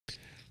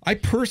I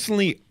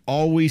personally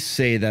always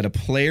say that a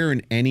player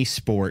in any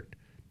sport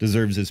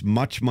deserves as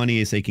much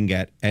money as they can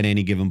get at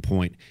any given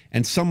point.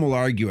 And some will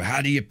argue,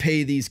 how do you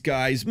pay these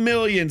guys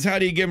millions? How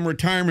do you give them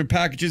retirement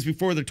packages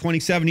before they're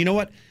 27? You know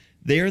what?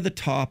 They're the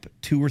top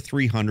 200 or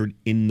 300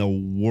 in the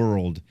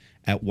world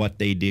at what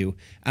they do.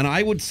 And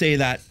I would say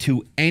that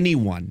to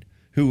anyone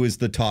who is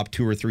the top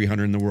 200 or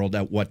 300 in the world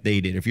at what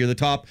they did. If you're the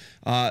top,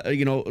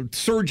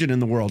 surgeon in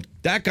the world,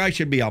 that guy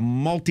should be a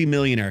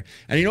multimillionaire.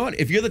 And you know what?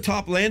 If you're the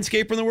top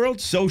landscaper in the world,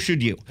 so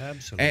should you.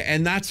 Absolutely.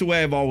 And that's the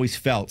way I've always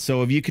felt.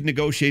 So if you can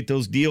negotiate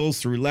those deals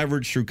through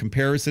leverage, through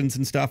comparisons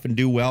and stuff and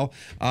do well,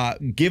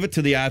 give it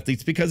to the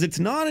athletes, because it's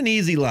not an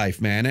easy life,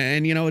 man.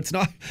 And,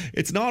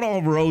 it's not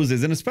all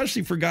roses. And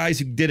especially for guys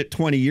who did it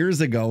 20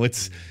 years ago,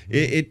 do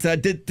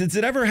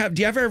you ever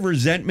have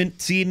resentment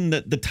seeing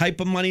the type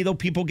of money, though,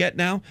 people get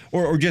now?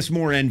 Or just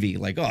more envy,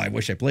 like, oh, I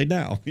wish I played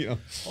now.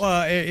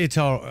 Well, it's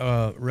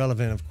all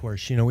relevant, of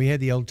course. We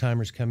had the old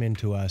timers come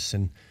into us,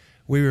 and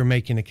we were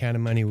making the kind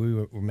of money we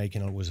were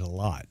making. It was a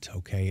lot,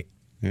 okay?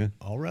 Yeah.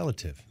 All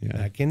relative. Yeah.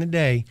 Back in the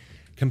day,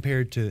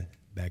 compared to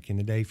back in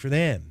the day for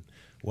them.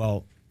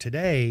 Well,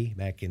 today,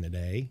 back in the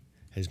day,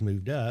 has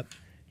moved up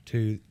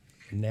to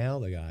now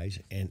the guys,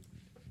 and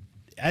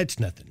that's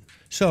nothing.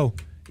 So,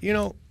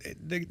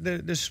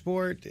 the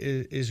sport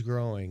is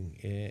growing,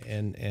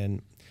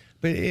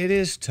 but it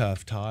is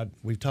tough, Todd.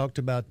 We've talked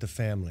about the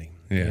family,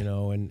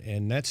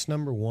 and that's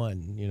number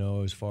one,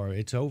 as far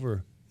it's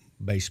over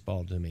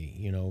baseball to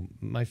me,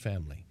 my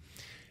family.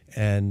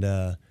 And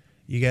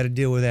you got to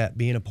deal with that,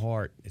 being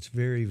apart. It's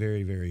very,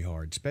 very, very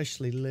hard,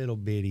 especially little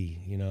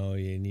bitty,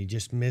 and you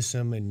just miss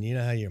them, and you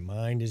know how your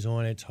mind is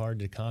on it. It's hard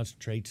to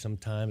concentrate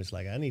sometimes. It's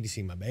like, I need to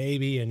see my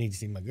baby. I need to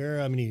see my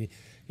girl.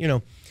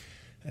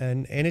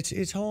 And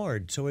it's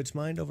hard. So it's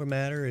mind over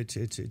matter.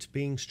 It's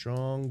being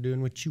strong,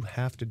 doing what you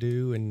have to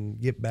do, and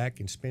get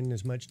back and spend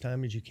as much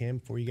time as you can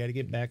before you got to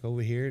get back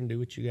over here and do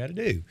what you got to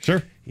do.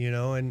 Sure.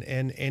 And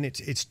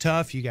it's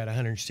tough. You got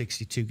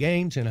 162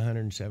 games in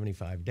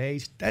 175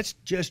 days. That's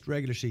just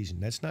regular season.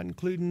 That's not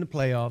including the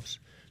playoffs,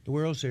 the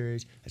World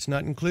Series. That's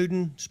not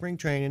including spring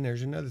training.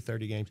 There's another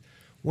 30 games.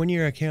 One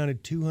year I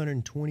counted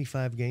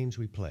 225 gagames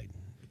we played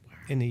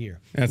in the year.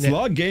 That's a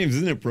lot of games,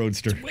 isn't it,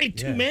 Broadster? Way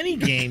too many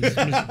games.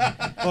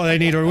 Oh, we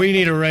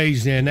need a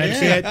raise then.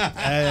 That's it.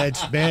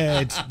 It's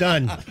bad. It's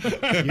done.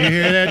 You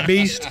hear that,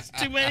 beast? It's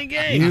too many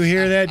games. You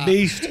hear that,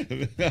 beast?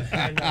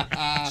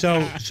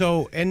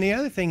 And the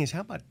other thing is, how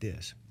about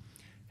this?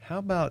 How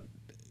about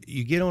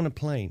you get on a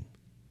plane?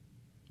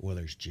 Well,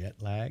 there's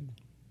jet lag.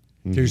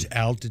 There's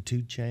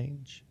altitude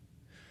change.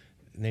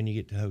 And then you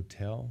get to the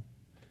hotel.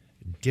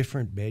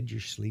 Different bed you're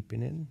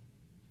sleeping in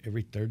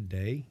every third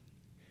day.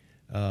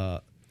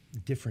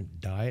 Different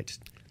diets.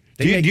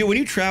 Do you when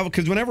you travel?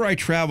 Because whenever I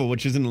travel,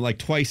 which isn't like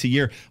twice a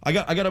year, I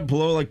got to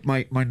blow like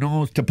my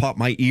nose to pop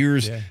my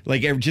ears,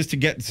 just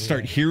to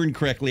start hearing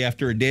correctly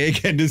after a day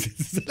again. Does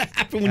that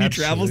happen when you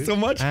travel so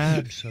much?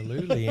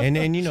 Absolutely.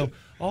 And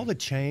all the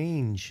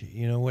change,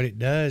 what it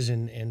does,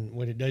 and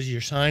what it does to your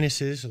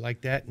sinuses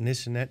like that, and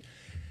this and that.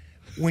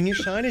 When your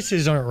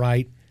sinuses aren't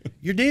right,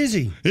 you're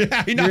dizzy.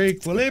 Yeah, your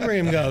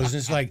equilibrium goes.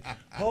 And it's like,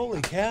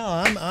 holy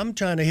cow, I'm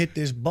trying to hit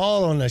this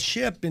ball on a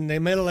ship in the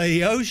middle of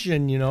the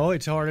ocean.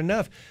 It's hard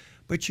enough.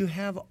 But you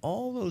have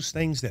all those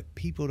things that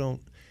people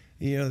don't,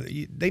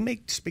 they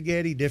make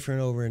spaghetti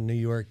different over in New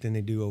York than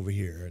they do over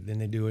here, than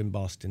they do in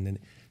Boston.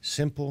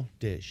 Simple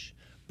dish.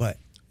 But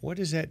what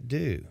does that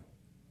do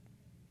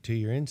to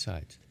your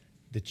insides?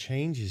 The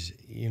changes,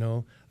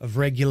 of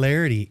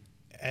regularity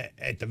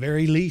at the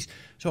very least.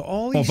 So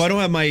all these. Well, if I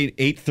don't have my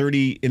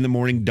 8:30 in the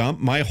morning dump,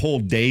 my whole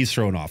day's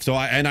thrown off. So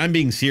I'm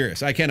being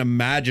serious. I can't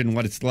imagine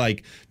what it's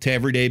like to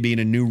every day being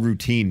a new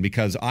routine,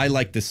 because I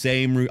like the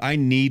same. I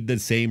need the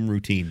same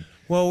routine.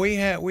 Well, we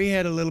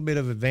had a little bit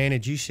of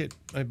advantage. You sit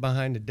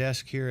behind the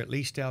desk here, at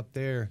least out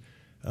there.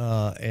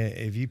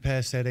 If you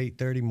pass that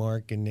 8:30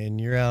 mark and then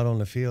you're out on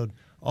the field,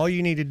 all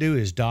you need to do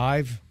is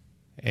dive.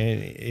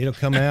 And it'll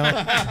come out.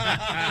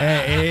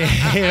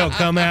 It'll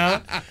come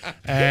out,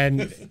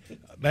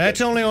 but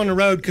that's only on the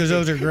road because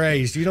those are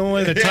grays. You don't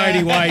want the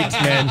tidy whites,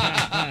 man.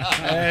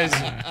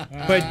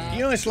 But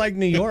it's like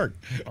New York.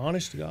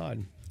 Honest to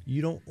God,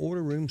 you don't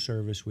order room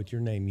service with your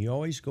name. You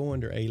always go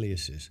under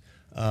aliases.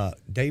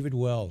 David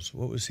Wells,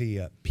 what was he?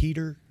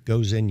 Peter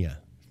Gozinia.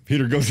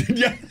 Peter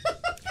Gozinia.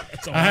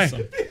 That's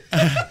awesome.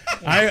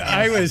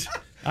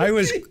 I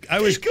was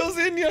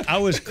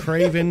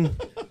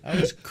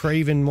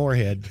craving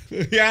Moorhead.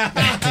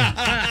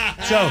 Yeah.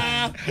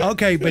 So,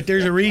 okay, but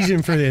there's a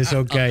reason for this,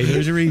 okay?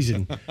 There's a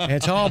reason. And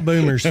it's all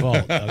Boomer's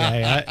fault,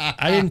 okay?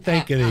 I didn't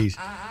think of these.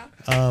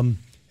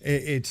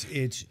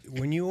 It's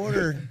when you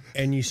order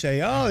and you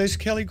say, oh, this is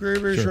Kelly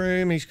Gruber's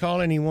room. He's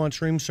calling. He wants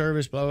room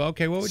service. Blah, blah.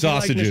 Okay, what would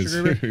Sausages.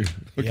 you like, Mr. Gruber?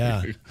 Okay.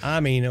 Yeah. I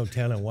mean, no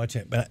telling what's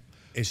it. But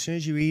as soon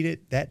as you eat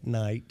it that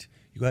night,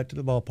 you go out to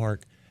the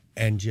ballpark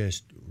and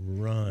just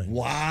run.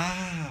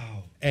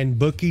 Wow. And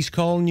bookies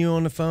calling you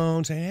on the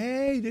phone saying,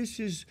 hey, this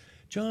is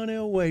John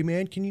Elway,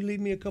 man, can you leave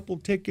me a couple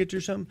tickets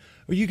or something?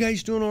 Are you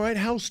guys doing all right?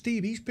 How's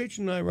Steve? He's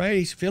pitching all right.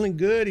 He's feeling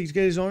good. He's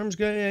got his arms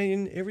good,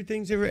 and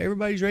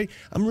everybody's ready.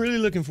 I'm really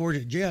looking forward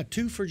to it. Yeah,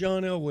 2 for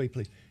John Elway,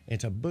 please. And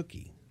it's a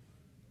bookie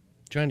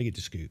trying to get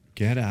the scoop.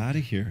 Get out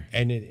of here.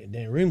 And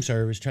then room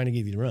service trying to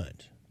give you the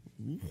runs.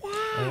 Wow.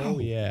 Oh,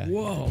 yeah.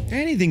 Whoa.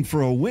 Anything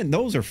for a win.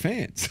 Those are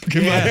fans.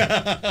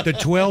 Yeah. The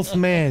 12th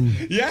man.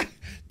 Yeah.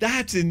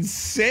 That's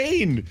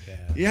insane.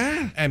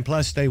 Yeah. And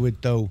plus, they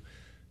would throw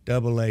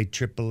AA,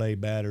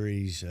 AAA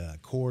batteries,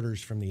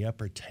 quarters from the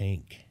upper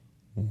tank.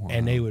 Wow.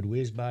 And they would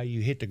whiz by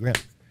you, hit the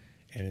ground.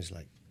 And it's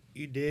like,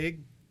 you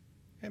dig?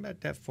 How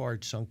about that far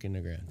it's sunk in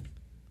the ground?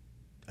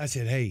 I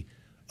said, hey,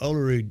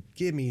 Olerud,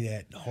 give me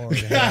that hard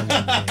hammer,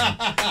 man.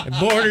 And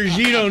Borders,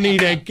 you don't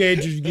need that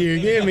catcher's gear.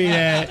 Give me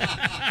that.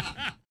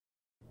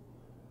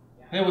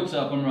 Hey, what's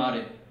up? I'm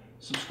Roddy.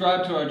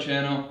 Subscribe to our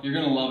channel. You're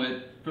going to love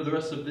it. For the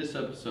rest of this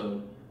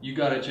episode, you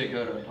got to check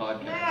out our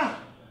podcast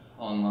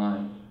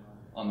online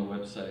on the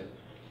website.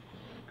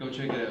 Go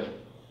check it out.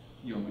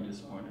 You won't be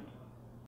disappointed.